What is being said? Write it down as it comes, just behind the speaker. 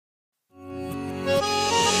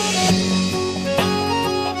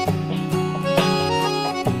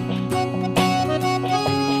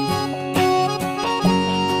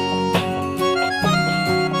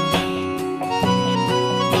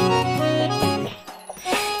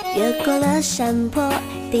越过了山坡，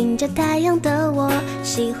顶着太阳的我，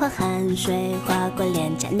喜欢汗水划过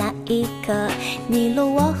脸颊那一刻。你落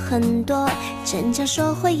我很多，逞强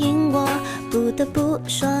说回应我，不得不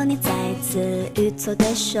说你再次与错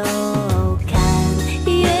对手。看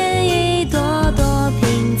愿一朵朵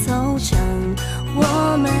拼凑成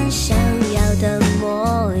我们想要的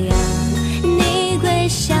模样。你会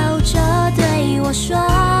笑着对我说，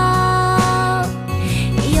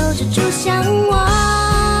有着主向往。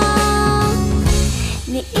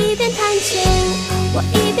你一边弹琴，我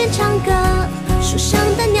一边唱歌，树上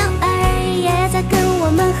的鸟儿也在跟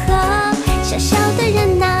我们和。小小的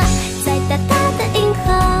人啊，在大大的银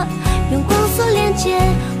河，用光速连接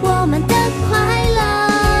我们的快乐。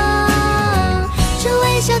这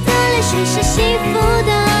微笑的泪水是幸福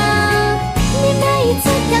的，你每一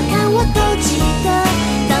次调侃我都记得。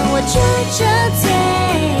当我撅着嘴，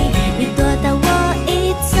你躲到我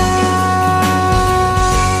一侧。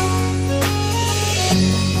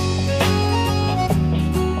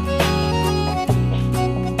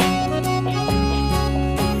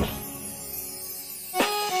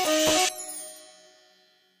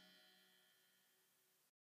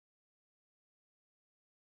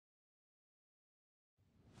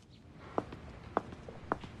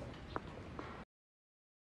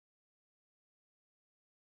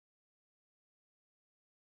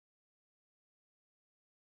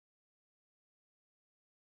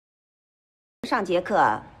上节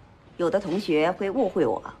课，有的同学会误会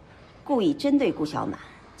我，故意针对顾小满。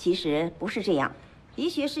其实不是这样。医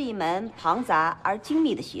学是一门庞杂而精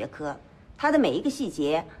密的学科，它的每一个细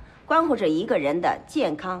节关乎着一个人的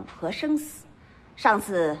健康和生死。上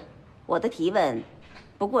次我的提问，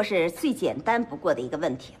不过是最简单不过的一个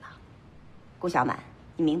问题了。顾小满，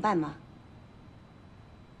你明白吗？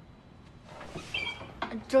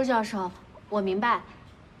周教授，我明白，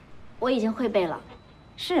我已经会背了。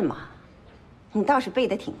是吗？你倒是背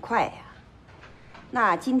得挺快呀。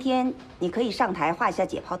那今天你可以上台画一下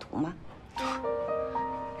解剖图吗？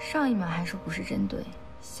上一秒还说不是针对，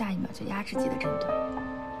下一秒就压制级的针对，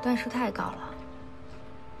段数太高了。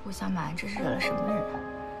顾小满这是惹了什么人啊？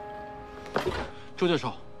周教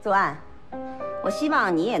授，Zuo An，我希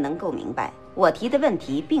望你也能够明白，我提的问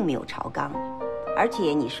题并没有朝纲，而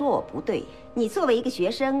且你说我不对，你作为一个学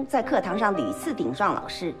生，在课堂上屡次顶撞老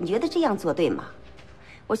师，你觉得这样做对吗？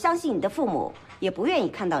我相信你的父母也不愿意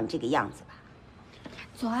看到你这个样子吧。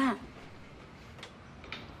左岸，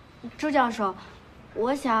周教授，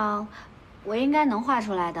我想我应该能画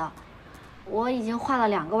出来的，我已经画了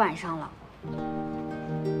2个晚上了。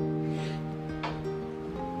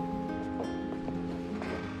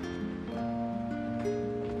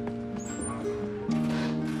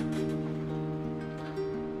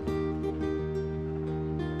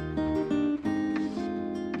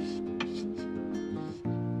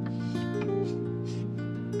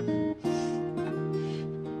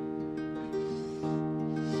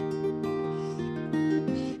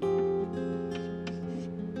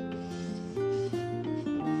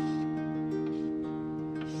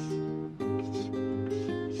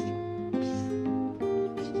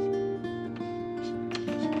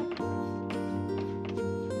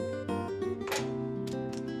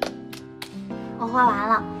我画完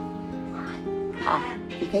了。好，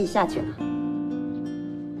你可以下去了。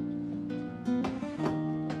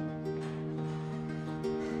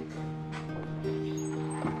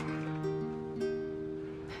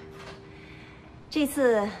这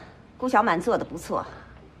次顾小满做得不错，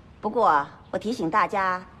不过我提醒大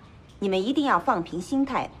家，你们一定要放平心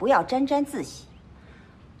态，不要沾沾自喜。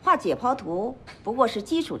画解剖图不过是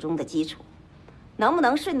基础中的基础，能不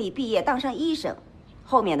能顺利毕业当上医生，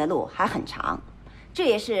后面的路还很长。这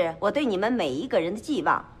也是我对你们每一个人的寄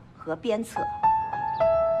望和鞭策。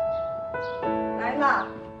来了。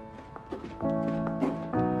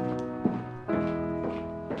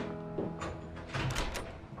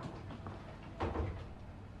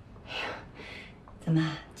怎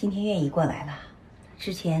么今天愿意过来了？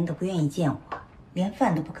之前都不愿意见我，连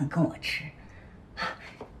饭都不肯跟我吃。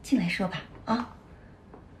进来说吧，啊。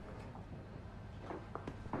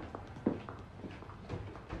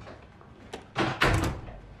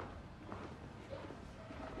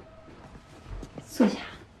坐下。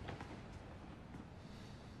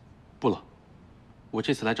不了，我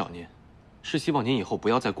这次来找您，是希望您以后不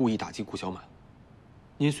要再故意打击顾小满。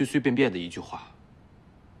您随随便便的一句话，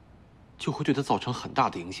就会对他造成很大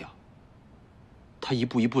的影响。他一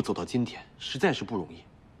步一步走到今天，实在是不容易。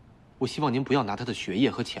我希望您不要拿他的学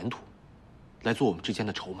业和前途，来做我们之间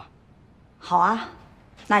的筹码。好啊，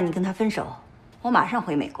那你跟他分手，我马上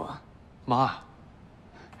回美国。妈，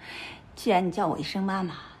既然你叫我一声妈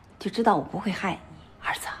妈，就知道我不会害你，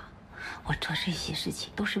儿子。我做这些事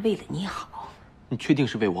情都是为了你好。你确定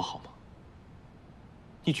是为我好吗？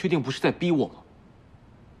你确定不是在逼我吗？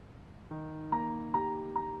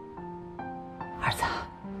儿子，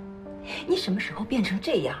你什么时候变成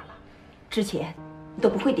这样了？之前你都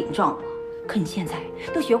不会顶撞我，可你现在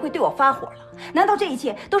都学会对我发火了。难道这一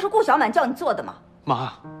切都是顾小满叫你做的吗？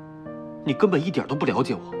妈，你根本一点都不了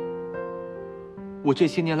解我。我这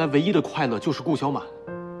些年来唯一的快乐就是顾小满。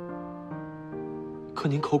可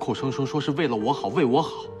您口口声声说是为了我好，为我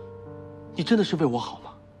好，你真的是为我好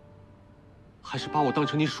吗？还是把我当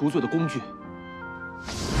成您赎罪的工具？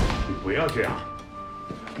你不要这样，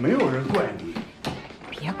没有人怪你。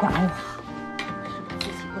别管我，是我自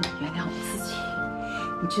己不能原谅我自己，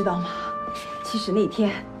你知道吗？其实那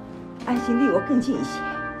天，安心离我更近一些，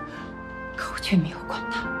可我却没有管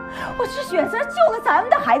他，我只选择救了咱们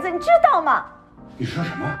的孩子，你知道吗？你说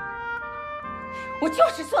什么？我就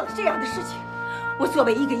是做了这样的事情。我作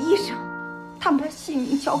为一个医生，他们把性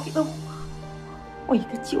命交给了我，我一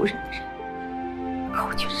个救人的人，可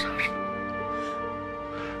我却杀人了。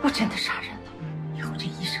我真的杀人了，以后这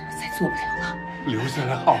医生我再做不了了。留下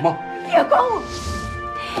来好吗？别管我！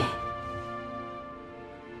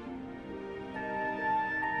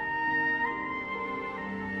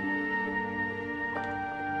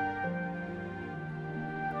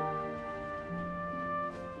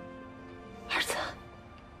儿子，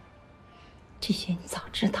这些你早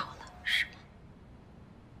知道了是吗？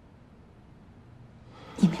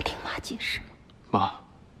你能听妈解释吗？妈，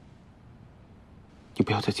你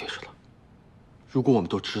不要再解释了。如果我们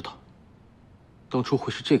都知道当初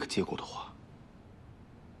会是这个结果的话，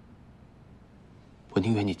我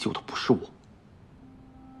宁愿你救的不是我。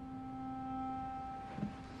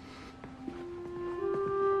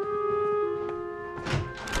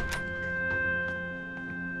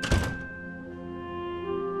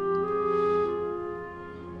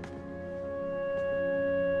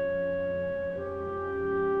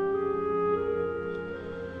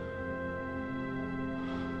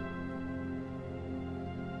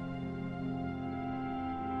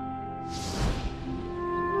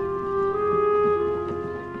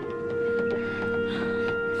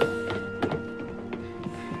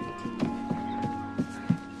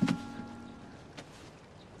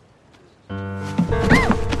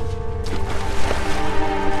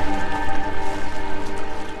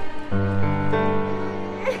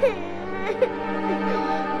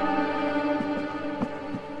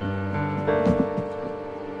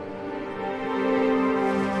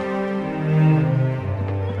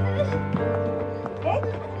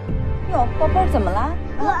宝贝儿，怎么了？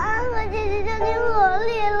我安和姐姐掉进河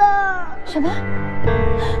里了。什么？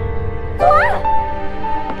左安！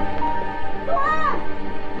左安！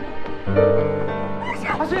阿信！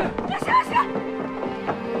阿信！阿信！阿信！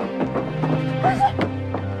阿信！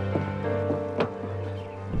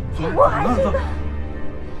我阿信呢？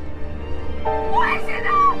我阿信呢？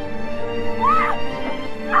我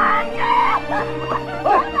阿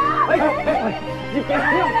信！你别这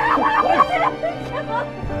样！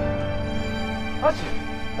阿信，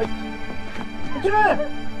君，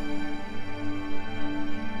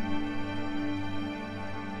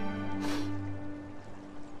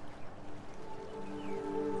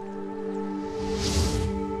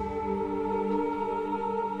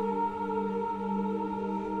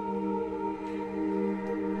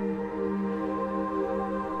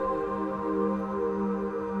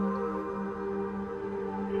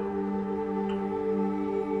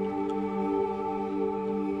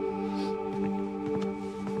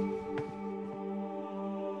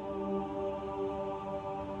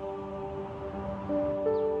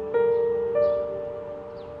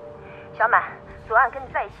小满，左岸跟你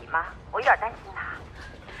在一起吗？我有点担心他。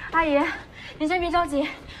阿姨，您先别着急，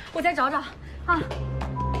我再找找啊。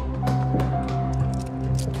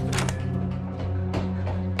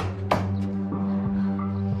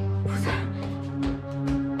不在。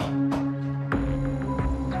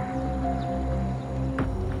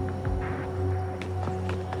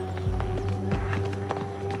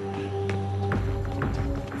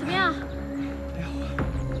怎么样？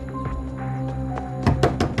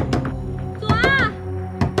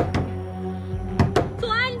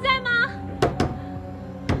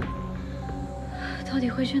到底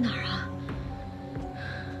会去哪儿啊？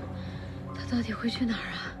他到底会去哪儿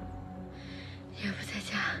啊？也不在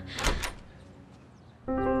家。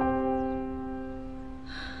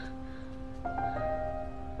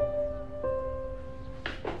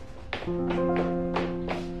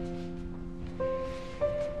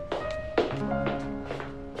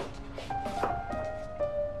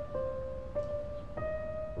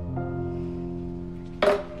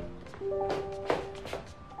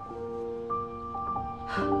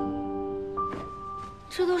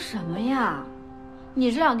这都什么呀？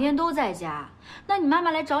你这2天都在家，那你妈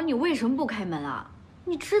妈来找你为什么不开门啊？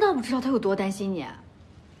你知道不知道她有多担心你？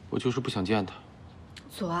我就是不想见他。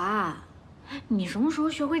左安，你什么时候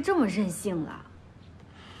学会这么任性了？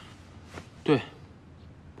对，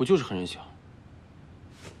我就是很任性。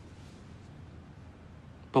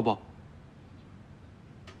抱抱。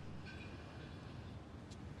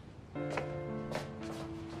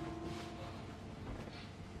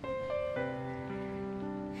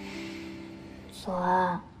左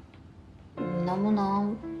安，你能不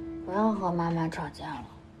能不要和妈妈吵架了？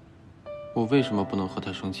我为什么不能和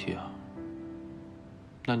他生气啊？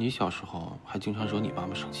那你小时候还经常惹你妈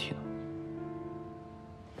妈生气呢。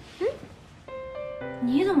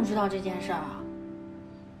你怎么知道这件事儿啊？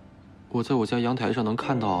我在我家阳台上能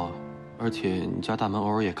看到啊，而且你家大门偶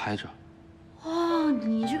尔也开着。哦，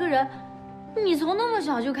你这个人，你从那么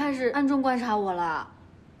小就开始暗中观察我了。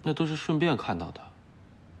那都是顺便看到的。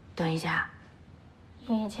等一下，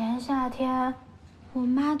以前夏天，我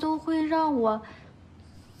妈都会让我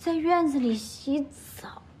在院子里洗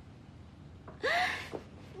澡。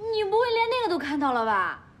你不会连那个都看到了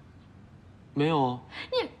吧？没有啊。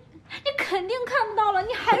你肯定看不到了，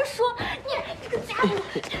你还说你这个家伙，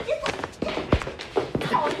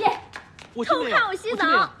讨厌！偷看我洗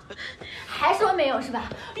澡，还说没有是吧？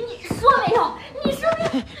你说没有？你说没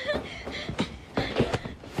有？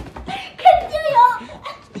肯定有！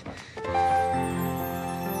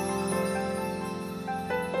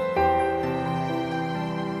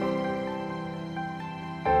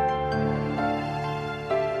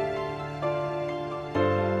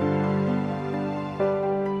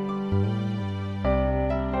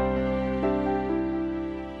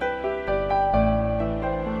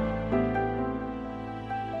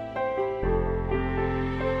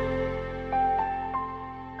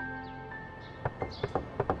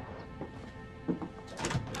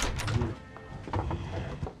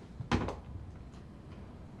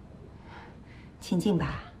请进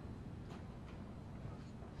吧。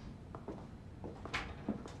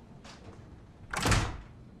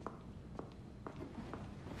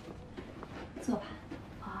坐吧。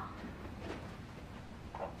啊。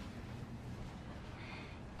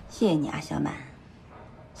谢谢你啊，小满。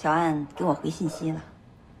小安给我回信息了。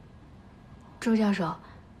周教授，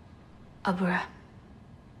啊，不是，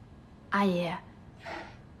阿姨，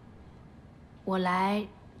我来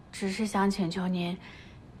只是想请求您。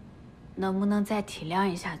能不能再体谅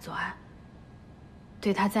一下左安，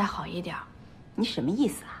对他再好一点？你什么意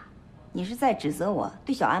思啊？你是在指责我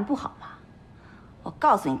对小安不好吗？我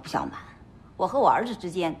告诉你，顾小满，我和我儿子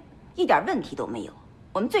之间一点问题都没有，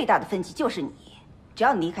我们最大的分歧就是你。只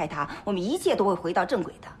要你离开他，我们一切都会回到正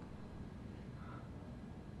轨的。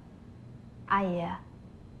阿姨，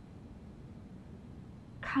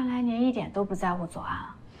看来您一点都不在乎左安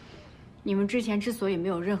啊。你们之前之所以没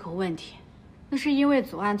有任何问题，那是因为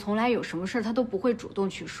左安从来有什么事他都不会主动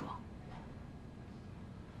去说。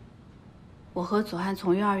我和左安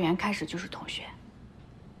从幼儿园开始就是同学，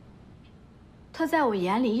他在我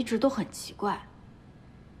眼里一直都很奇怪。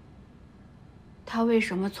他为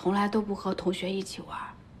什么从来都不和同学一起玩？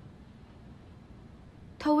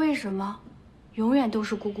他为什么永远都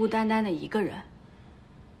是孤孤单单的一个人？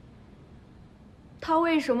他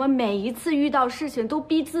为什么每一次遇到事情都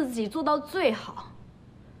逼自己做到最好？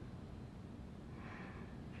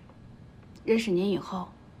认识您以后，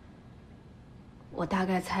我大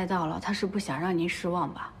概猜到了，他是不想让您失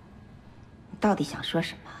望吧？你到底想说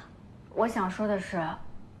什么？我想说的是，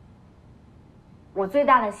我最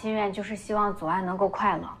大的心愿就是希望左安能够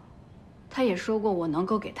快乐。他也说过我能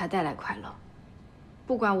够给他带来快乐，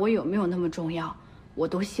不管我有没有那么重要，我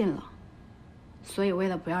都信了。所以为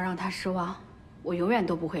了不要让他失望，我永远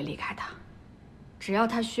都不会离开他。只要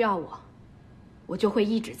他需要我，我就会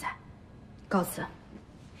一直在。告辞。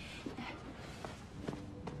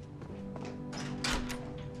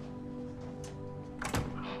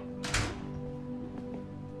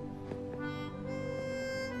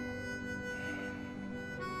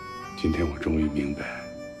今天我终于明白，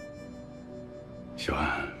小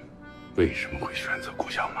安为什么会选择顾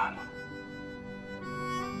小满了。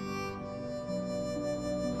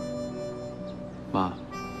妈，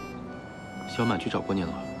小满去找过您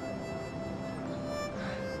了。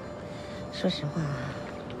说实话，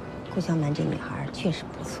顾小满这女孩确实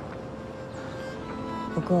不错，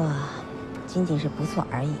不过仅仅是不错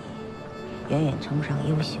而已，远远称不上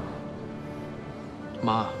优秀。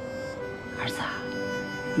妈，儿子啊，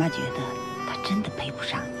妈觉得她真的配不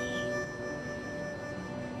上你。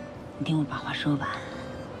你听我把话说完。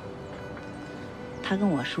她跟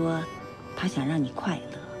我说，她想让你快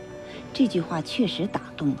乐，这句话确实打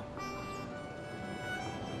动了我。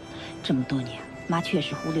这么多年，妈确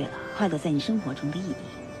实忽略了快乐在你生活中的意义。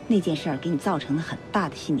那件事儿给你造成了很大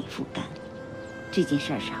的心理负担。这件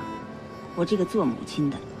事儿上，我这个做母亲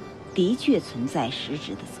的，的确存在实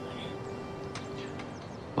质的责任。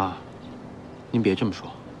妈，您别这么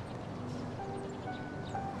说。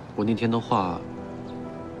我那天的话，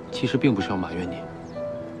其实并不是要埋怨你。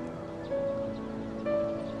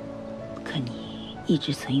可你一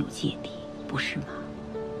直存有芥蒂，不是吗？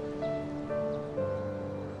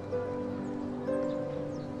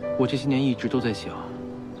我这些年一直都在想，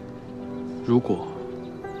如果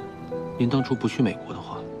您当初不去美国的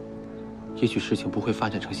话，也许事情不会发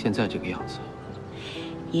展成现在这个样子。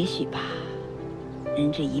也许吧，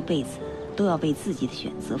人这一辈子都要为自己的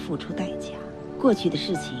选择付出代价。过去的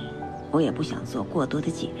事情，我也不想做过多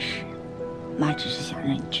的解释。妈只是想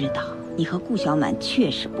让你知道，你和顾小满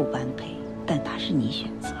确实不般配，但他是你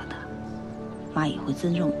选择的，妈也会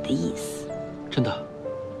尊重你的意思。真的。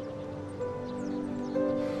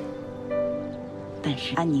但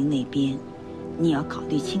是安宁那边，你要考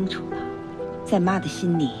虑清楚了。在妈的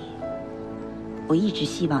心里，我一直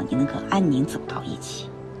希望你能和安宁走到一起。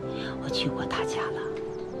我去过她家了，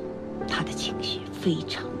她的情绪非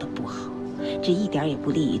常的不好，这一点也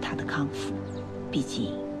不利于她的康复。毕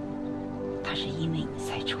竟，她是因为你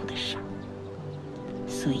才出的事儿。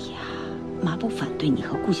所以啊，妈不反对你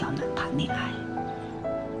和顾小暖谈恋爱，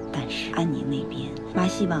但是安宁那边，妈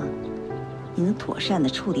希望你能妥善地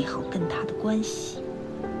处理好跟他的关系，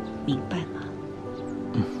明白吗？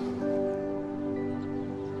嗯。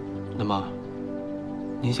那妈，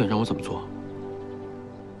您想让我怎么做？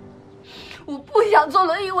我不想坐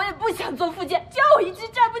轮椅，我也不想做复健，只要我一直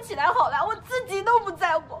站不起来好了，我自己都不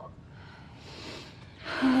在乎。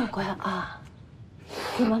你那乖啊，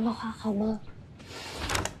听妈妈话好吗？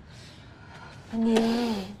安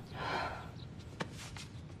宁。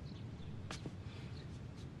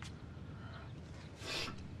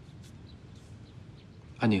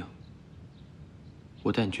安宁，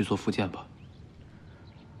我带你去做复健吧。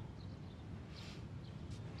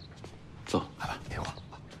走，来吧，听话，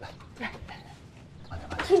来，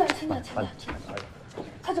轻点，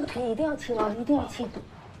他这个腿一定要轻啊，一定要轻，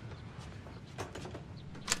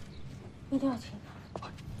一定要轻。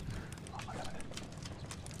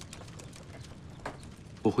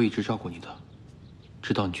我会一直照顾你的，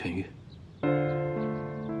直到你痊愈。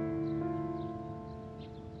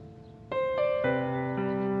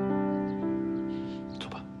走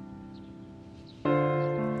吧。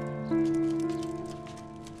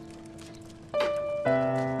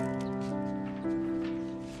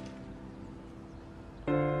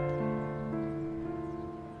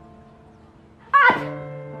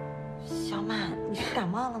小满，你是感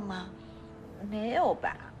冒了吗？没有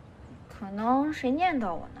吧？可能谁念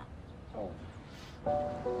叨我呢？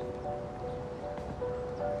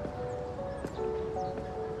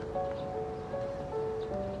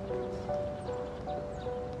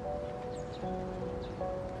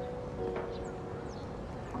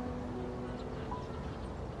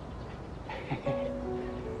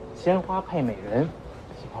鲜花配美人，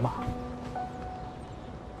喜欢吗？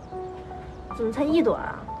怎么才1朵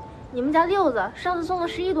啊？你们家六子上次送了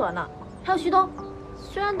11朵呢，还有徐东，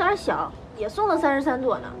虽然胆小，也送了33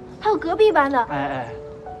朵呢。还有隔壁班的。哎，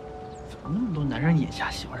怎么那么多男人眼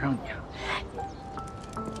瞎喜欢上你啊？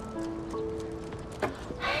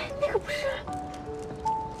那个不是。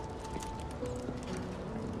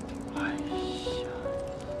哎呀！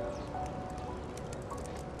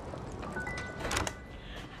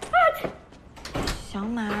小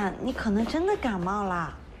满，你可能真的感冒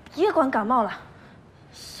啦。也管感冒了。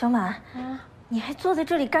小满，你还坐在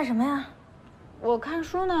这里干什么呀？我看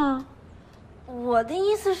书呢。我的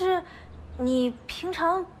意思是，你平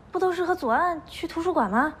常不都是和左岸去图书馆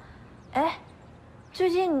吗？哎，最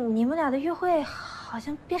近你们俩的约会好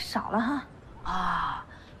像变少了哈。啊，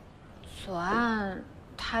左岸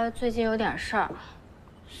他最近有点事儿，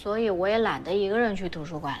所以我也懒得一个人去图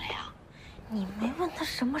书馆了呀。你没问他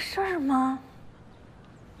什么事儿吗？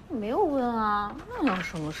没有问啊，那有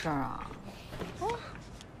什么事儿啊？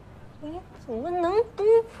你怎么能不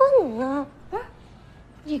问呢？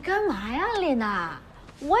你干嘛呀，丽娜？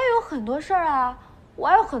我也有很多事儿啊，我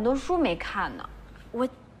还有很多书没看呢。我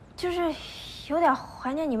就是有点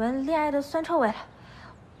怀念你们恋爱的酸臭味了。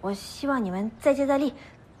我希望你们再接再厉，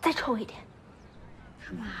再臭一点。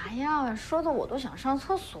干嘛呀？说的我都想上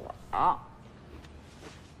厕所了。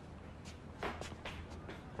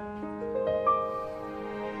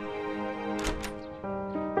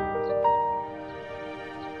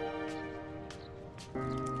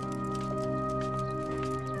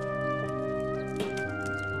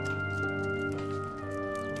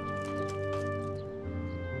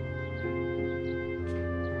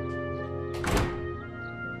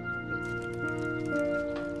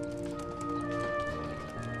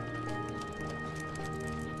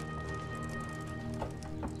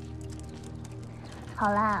好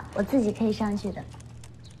啦，我自己可以上去的。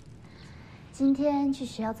今天去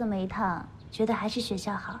学校这么一趟，觉得还是学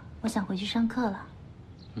校好，我想回去上课了。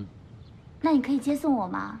那你可以接送我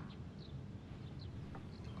吗？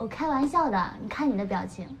我开玩笑的，你看你的表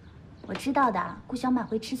情，我知道的，顾小满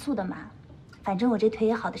会吃醋的嘛。反正我这腿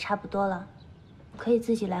也好的差不多了，可以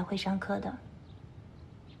自己来回上课的。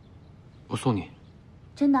我送你。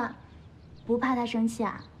真的，不怕他生气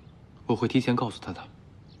啊？我会提前告诉他的。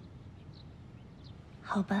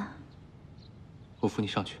好吧。我扶你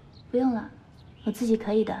上去。不用了，我自己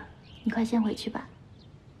可以的。你快先回去吧。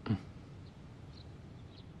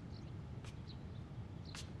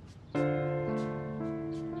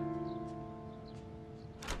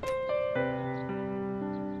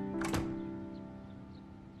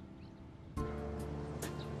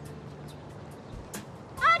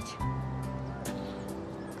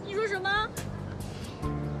你说什么？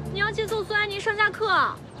你要接送苏安宁上下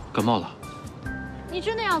课？感冒了。你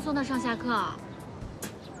真的要送他上下课？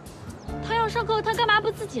他要上课，他干嘛不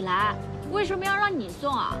自己来？为什么要让你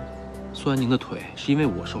送啊？苏安宁的腿是因为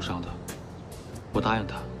我受伤的，我答应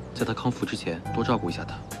他，在他康复之前多照顾一下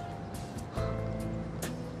他。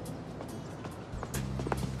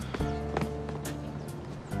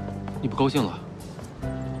你不高兴了？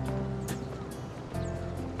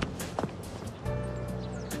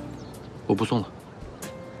我不送了。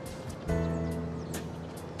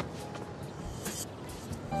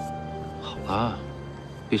好了，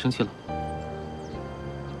别生气了。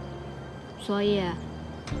所以，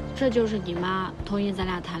这就是你妈同意咱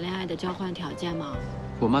俩谈恋爱的交换条件吗？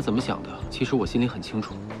我妈怎么想的，其实我心里很清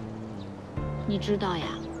楚。你知道呀？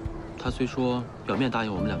她虽说表面答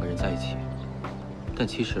应我们两个人在一起，但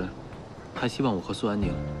其实，她希望我和苏安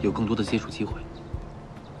宁有更多的接触机会。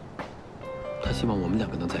她希望我们两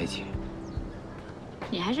个能在一起。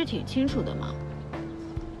你还是挺清楚的嘛。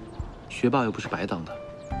学霸又不是白当的。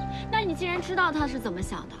那你既然知道他是怎么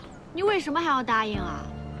想的，你为什么还要答应啊？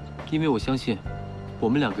因为我相信，我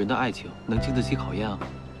们两个人的爱情能经得起考验啊。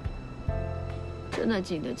真的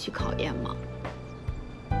经得起考验吗？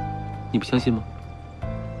你不相信吗？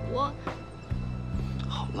我……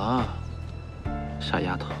好了，傻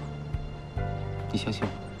丫头，你相信我？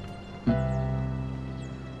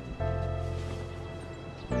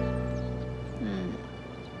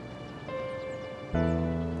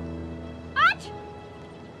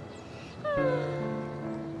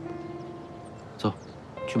走，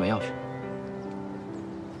去买药去。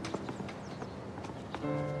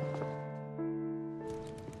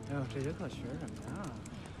哎呦，这节课学什么呀？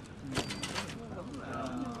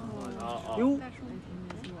哟，什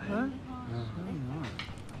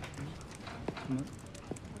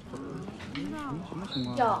么情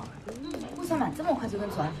况？哟，顾小满这么快就跟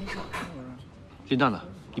左岸分手了？林娜娜，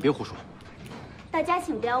你别胡说。大家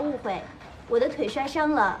请不要误会，我的腿摔伤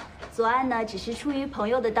了，左岸呢只是出于朋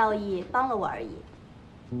友的道义帮了我而已。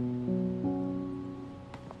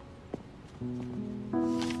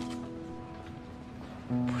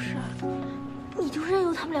不是，你就任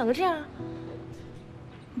由他们两个这样？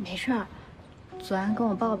没事儿，左岸跟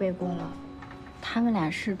我报备过了，他们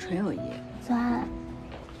俩是纯友谊。左岸，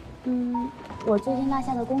我最近落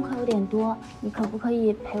下的功课有点多，你可不可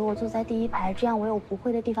以陪我坐在第一排？这样我有不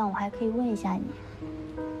会的地方，我还可以问一下你。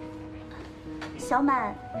小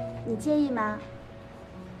满，你介意吗？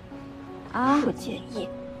啊，不介意。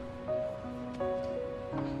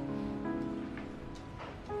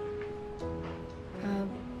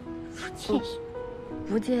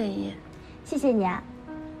不介意。谢谢你啊。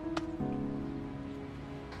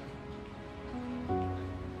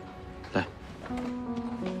来，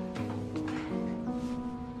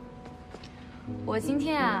我今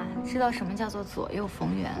天啊，知道什么叫做左右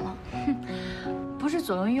逢源了。不是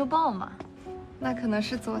左拥右抱吗？那可能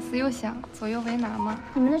是左思右想，左右为难嘛。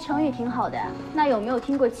你们的成语挺好的，那有没有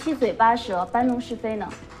听过七嘴八舌、搬弄是非呢？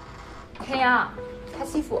天阳，他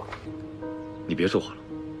欺负我。你别说话了。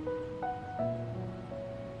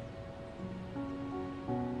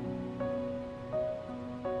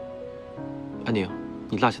安宁，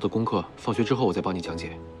你落下的功课，放学之后我再帮你讲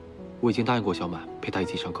解。我已经答应过小满，陪他一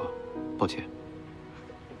起上课，抱歉。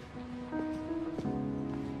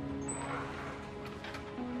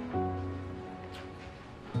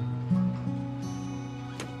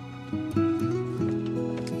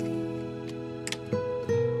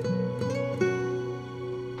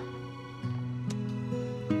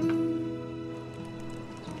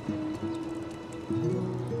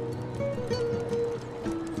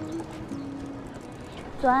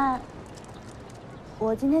左岸，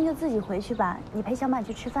我今天就自己回去吧，你陪小满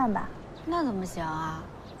去吃饭吧。那怎么行啊？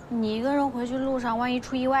你一个人回去路上，万一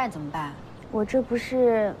出意外怎么办？我这不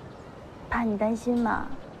是怕你担心嘛。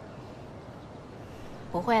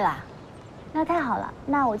不会啦。那太好了，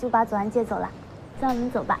那我就把左岸接走了。左岸，我们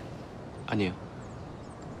走吧。安宁，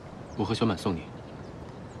我和小满送你。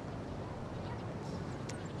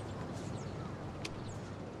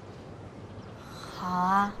好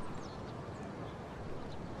啊。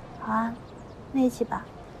好啊，那一起吧。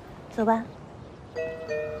走吧。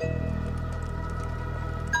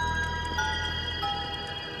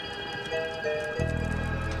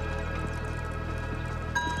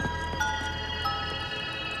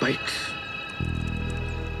白痴！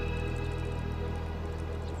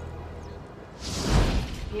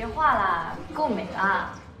别画啦，够美了。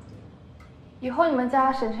以后你们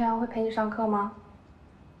家沈晨阳会陪你上课吗？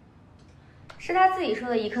是他自己说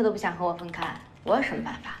的，一刻都不想和我分开，我有什么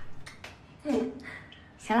办法？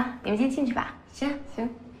行了，你们先进去吧。行。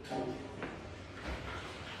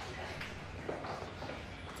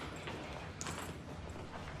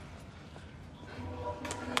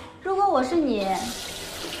如果我是你，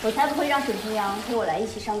我才不会让沈晨阳陪我来一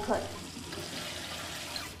起上课的。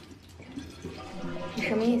你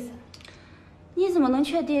什么意思？你怎么能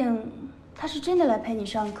确定他是真的来陪你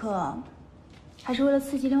上课，还是为了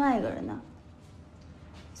刺激另外一个人呢？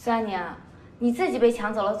苏安宁，你自己被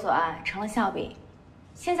抢走了左岸，成了笑柄，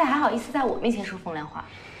现在还好意思在我面前说风凉话？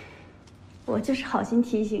我就是好心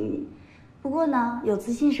提醒你，不过呢，有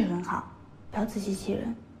自信是很好，不要自欺欺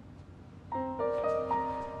人。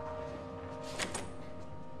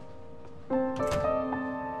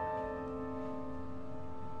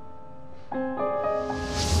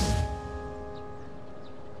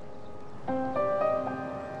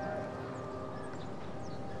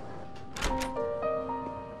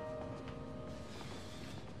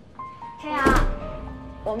陈阳，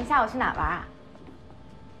我们下午去哪玩啊？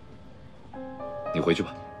你回去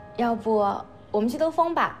吧。要不我们去兜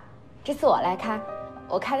风吧？这次我来开，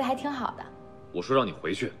我开的还挺好的。我说让你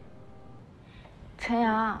回去。陈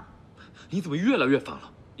阳，你怎么越来越烦了？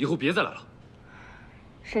以后别再来了。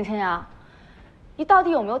沈晨阳，你到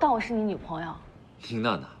底有没有当我是你女朋友？宁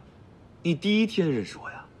娜娜，你第一天认识我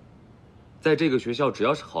呀？在这个学校，只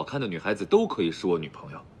要是好看的女孩子都可以是我女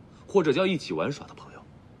朋友，或者叫一起玩耍的朋友，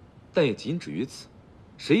但也仅止于此，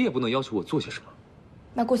谁也不能要求我做些什么。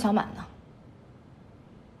那顾小满呢？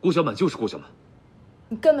顾小满就是顾小满，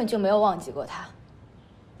你根本就没有忘记过他，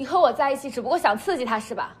你和我在一起只不过想刺激他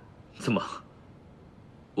是吧？怎么？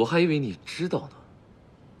我还以为你知道呢，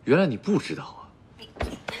原来你不知道啊！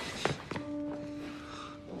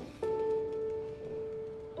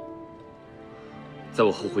在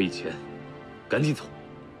我后悔以前，赶紧走。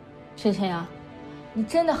沈晨阳，你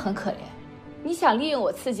真的很可怜，你想利用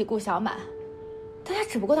我刺激顾小满，但他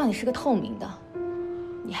只不过当你是个透明的，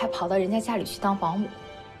你还跑到人家家里去当保姆。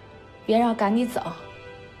别人要赶你走，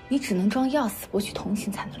你只能装要死博取同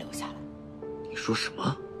情才能留下来。你说什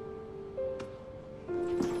么？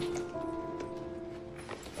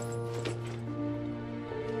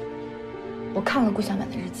我看了顾小满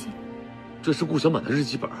的日记，这是顾小满的日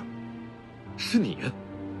记本，是你？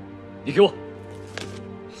你给我！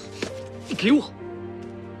你给我！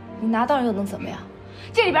你拿到人又能怎么样？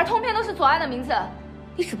这里边通篇都是左岸的名字，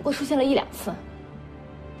你只不过出现了1、2次。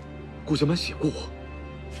顾小满写过我。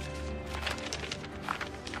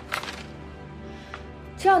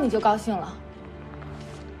这样你就高兴了？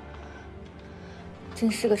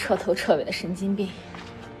真是个彻头彻尾的神经病，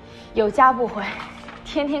有家不回，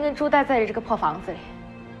天天跟猪待在这个破房子里。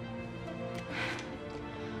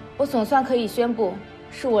我总算可以宣布，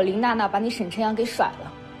是我林娜娜把你沈晨阳给甩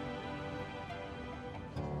了。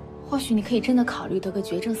或许你可以真的考虑得个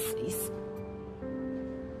绝症死一死，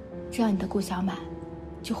这样你的顾小满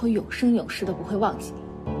就会永生永世的不会忘记你。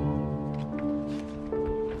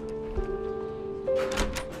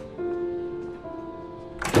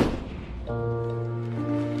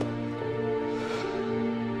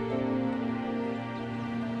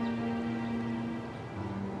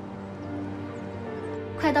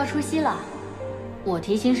快到除夕了，我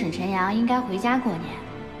提醒沈晨阳应该回家过年。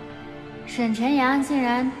沈晨阳竟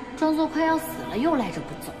然装作快要死了，又赖着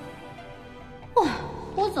不走。哇，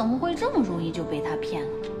我怎么会这么容易就被他骗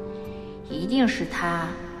了？一定是他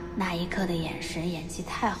那一刻的眼神演技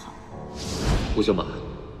太好了。顾小满，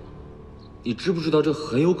你知不知道这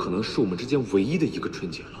很有可能是我们之间唯一的一个春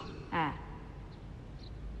节了？哎，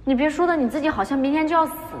你别说的你自己好像明天就要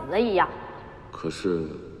死了一样。可是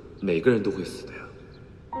每个人都会死的呀。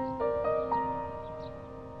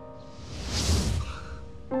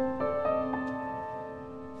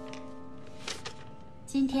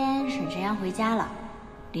今天沈晨阳回家了，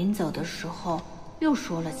临走的时候又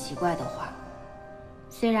说了奇怪的话。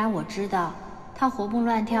虽然我知道他活蹦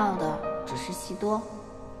乱跳的只是戏多，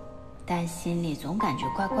但心里总感觉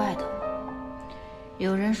怪怪的。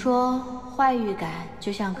有人说坏预感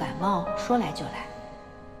就像感冒，说来就来。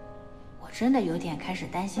我真的有点开始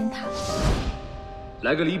担心他。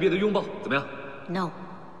来个离别的拥抱，怎么样 ？No。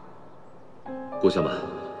顾小满，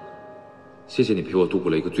谢谢你陪我度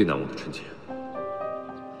过了一个最难忘的春节。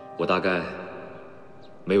我大概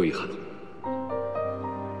没有遗憾了。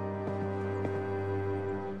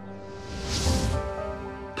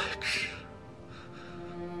白痴，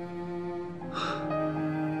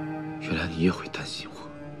原来你也会担心我。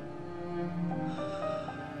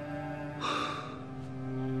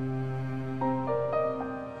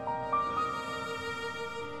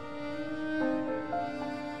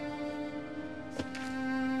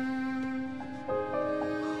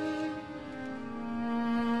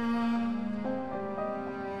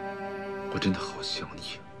我真的好想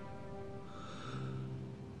你。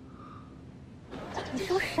你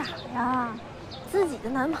是不是傻呀？自己的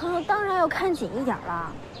男朋友当然要看紧一点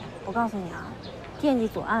了。我告诉你啊，惦记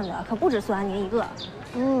左岸的可不止苏安宁一个。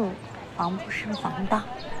防不胜防的。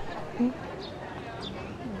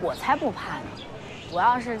我才不怕呢！我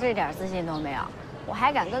要是这点自信都没有，我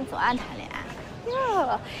还敢跟左岸谈恋爱？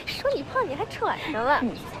哟，说你胖你还喘上了。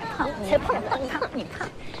你才胖，你胖。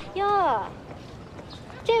哟，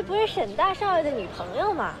这不是沈大少爷的女朋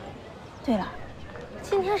友吗？对了，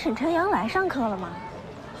今天沈晨阳来上课了吗？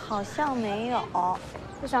好像没有。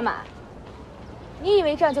顾小满，你以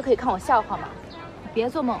为这样就可以看我笑话吗？你别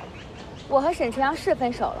做梦，我和沈晨阳是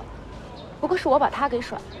分手了，不过是我把他给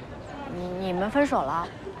甩了。你们分手了？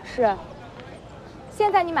是。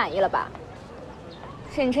现在你满意了吧？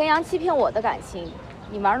沈晨阳欺骗我的感情，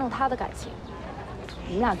你玩弄他的感情，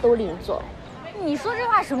你们俩都令人作呕。你说这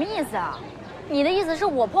话什么意思啊？你的意思是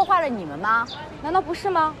我破坏了你们吗？难道不是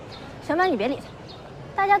吗？小满，你别理他，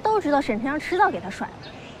大家都知道沈晨阳迟早给他甩了，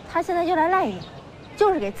他现在就来赖你，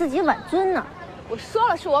就是给自己挽尊呢。我说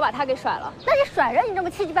了是我把他给甩了，那你甩人，你这么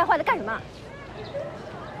气急败坏的干什么？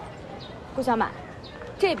顾小满，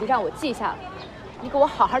这笔账我记下了，你给我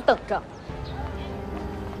好好等着。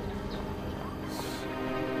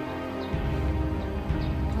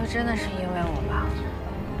不真的是因为我吧？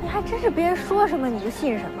你还真是别人说什么你就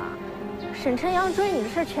信什么。沈晨阳追你的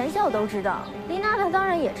事全校都知道，林娜娜当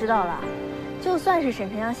然也知道了。就算是沈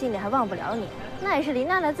晨阳心里还忘不了你，那也是林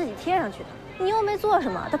娜娜自己贴上去的。你又没做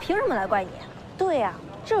什么，她凭什么来怪你？对呀，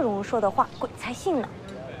这种说的话，鬼才信呢。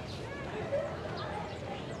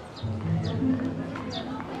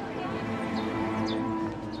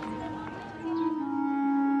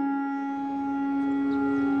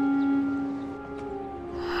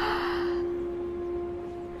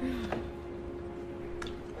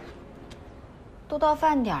都到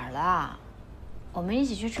饭点了，我们一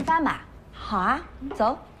起去吃饭吧。好啊，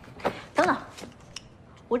走。等等，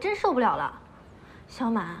我真受不了了，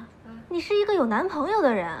小满，你是一个有男朋友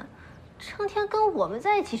的人，成天跟我们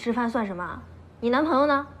在一起吃饭算什么？你男朋友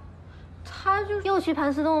呢？他就又去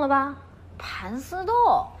盘丝洞了吧？盘丝洞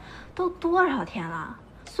都多少天了？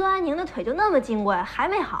孙安宁的腿就那么金贵，还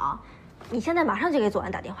没好。你现在马上就给左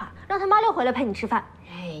安打电话，让他妈溜回来陪你吃饭。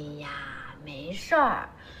哎呀，没事儿，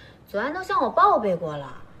左安都向我报备过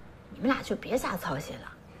了，你们俩就别瞎操心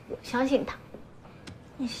了，我相信他。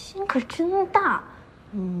你心可真大。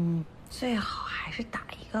最好还是打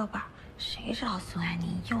一个吧，谁知道孙安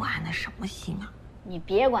宁又安的什么心啊？你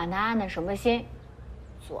别管他安的什么心，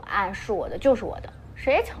左岸是我的就是我的，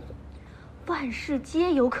谁也抢不走。万事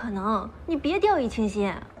皆有可能，你别掉以轻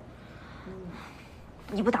心。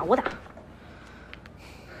你不打我打。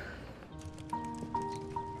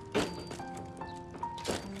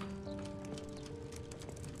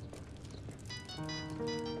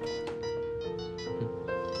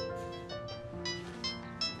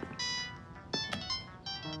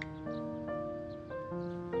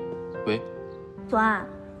喂，左岸，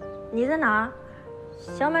你在哪儿？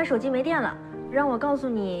小满手机没电了，让我告诉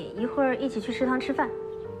你一会儿一起去食堂吃饭。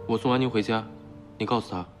我送安宁回家，你告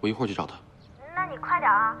诉她我一会儿去找她。那你快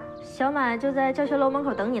点啊，小满就在教学楼门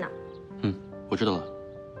口等你呢。我知道了。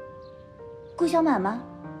顾小满吗？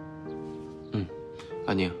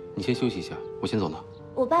安宁，你先休息一下，我先走了。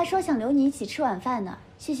我爸说想留你一起吃晚饭呢，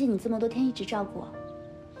谢谢你这么多天一直照顾我。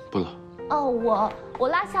不了。哦，我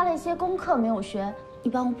落下了一些功课没有学，你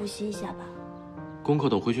帮我补习一下吧。功课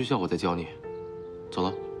等回学校我再教你。走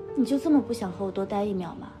了。你就这么不想和我多待1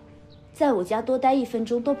秒吗？在我家多待1分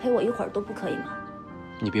钟，多陪我1会儿都不可以吗？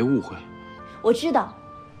你别误会。我知道，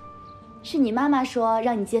是你妈妈说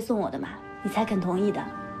让你接送我的嘛，你才肯同意的。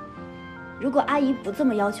如果阿姨不这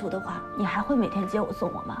么要求的话，你还会每天接我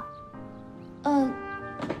送我吗？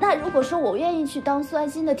那如果说我愿意去当苏安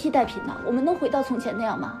心的替代品呢？我们能回到从前那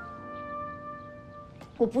样吗？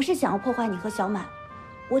我不是想要破坏你和小满，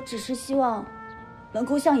我只是希望能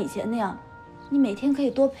够像以前那样，你每天可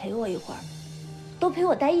以多陪我一会儿，多陪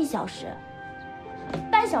我待1小时，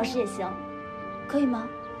半小时也行，可以吗？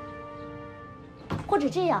或者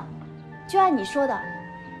这样，就按你说的，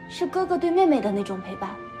是哥哥对妹妹的那种陪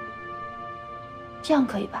伴，这样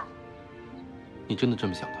可以吧？你真的这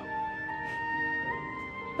么想的？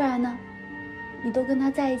不然呢？你都跟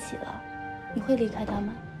他在一起了，你会离开他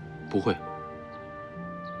吗？不会，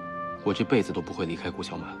我这辈子都不会离开顾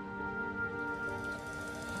小满。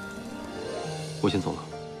我先走了。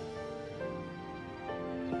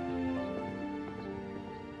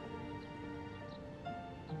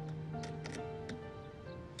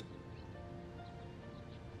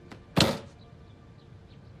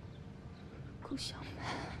顾小满。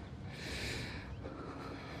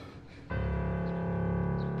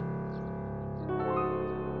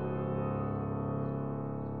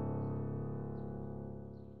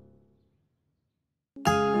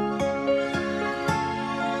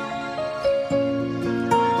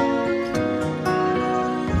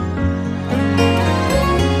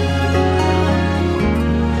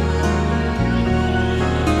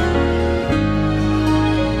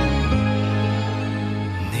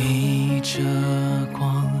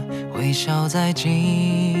笑在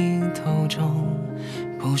镜头中，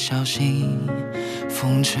不小心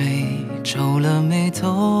风吹皱了眉头。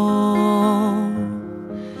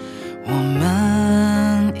我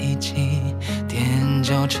们一起踮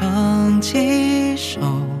脚成几首，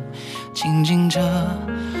静静着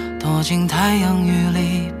躲进太阳雨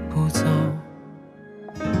里不走。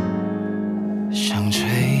像吹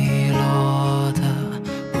落的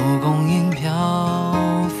蒲公英漂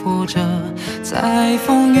浮着，在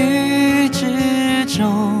风雨之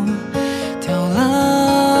中掉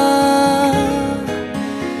了，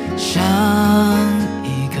像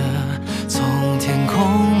一个从天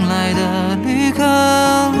空来的旅客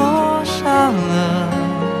落下了，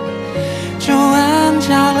就安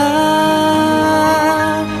家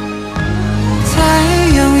了。太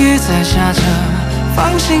阳雨在下着，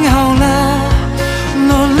放心好了，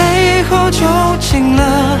落泪后就晴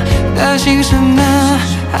了，担心什么？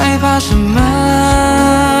害怕什么？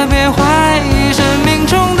别怀疑生命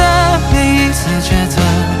中的每一次抉择，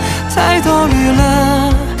太多虑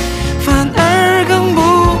了，反而更不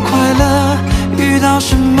快乐。遇到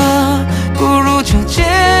什么，不如就接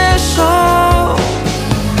受，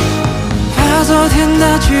把昨天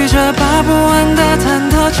的曲折，把不安的忐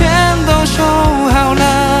忑全都收好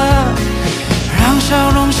了，让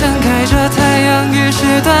笑容盛开着，太阳雨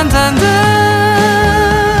是短暂的。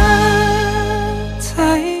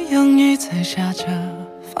雨在下着，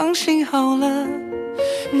放心好了，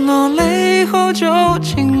落泪后就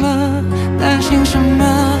晴了，担心什么？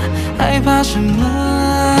害怕什么？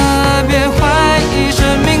别怀